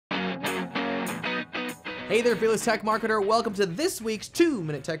Hey there, fearless tech marketer. Welcome to this week's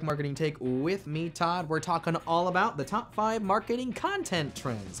 2-Minute Tech Marketing Take with me, Todd. We're talking all about the top 5 marketing content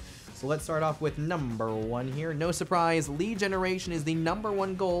trends. So let's start off with number 1 here. No surprise, lead generation is the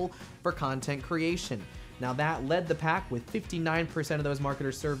 #1 goal for content creation. Now that led the pack with 59% of those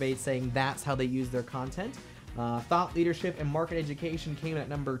marketers surveyed saying that's how they use their content. Thought leadership and market education came in at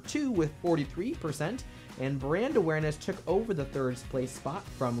number 2 with 43%, and brand awareness took over the 3rd place spot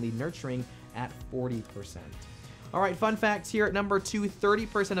from lead nurturing at 40%. All right, fun facts here at number 2,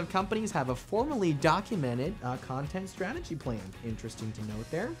 30% of companies have a formally documented content strategy plan. Interesting to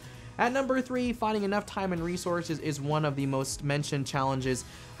note there. At number 3, finding enough time and resources is one of the most mentioned challenges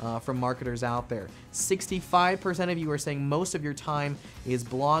from marketers out there. 65% of you are saying most of your time is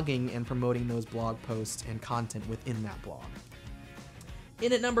blogging and promoting those blog posts and content within that blog.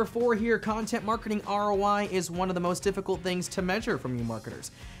 In at number 4 here, content marketing ROI is one of the most difficult things to measure from you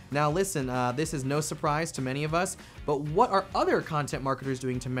marketers. Now listen, this is no surprise to many of us, but what are other content marketers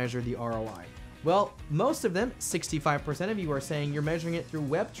doing to measure the ROI? Well, most of them, 65% of you, are saying you're measuring it through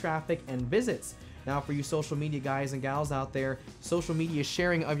web traffic and visits. Now for you social media guys and gals out there, social media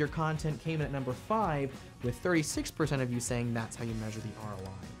sharing of your content came in at number 5, with 36% of you saying that's how you measure the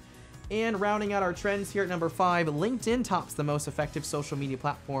ROI. And rounding out our trends here at number 5, LinkedIn tops the most effective social media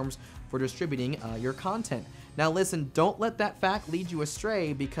platforms for distributing your content. Now listen, don't let that fact lead you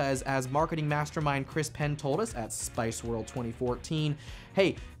astray, because as marketing mastermind Chris Penn told us at Spiceworks 2014,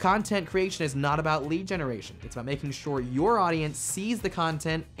 hey, content creation is not about lead generation. It's about making sure your audience sees the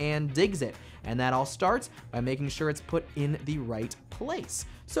content and digs it. And that all starts by making sure it's put in the right place.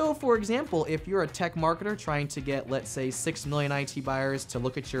 So for example, if you're a tech marketer trying to get, let's say, 6 million IT buyers to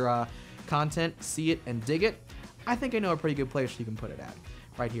look at your content, see it, and dig it, I think I know a pretty good place you can put it at,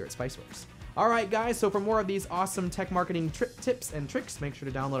 right here at Spiceworks. All right, guys, so for more of these awesome tech marketing tips and tricks, make sure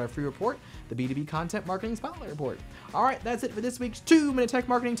to download our free report, the B2B Content Marketing Spotlight Report. All right, that's it for this week's 2-Minute Tech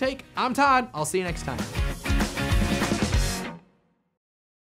Marketing Take. I'm Todd. I'll see you next time.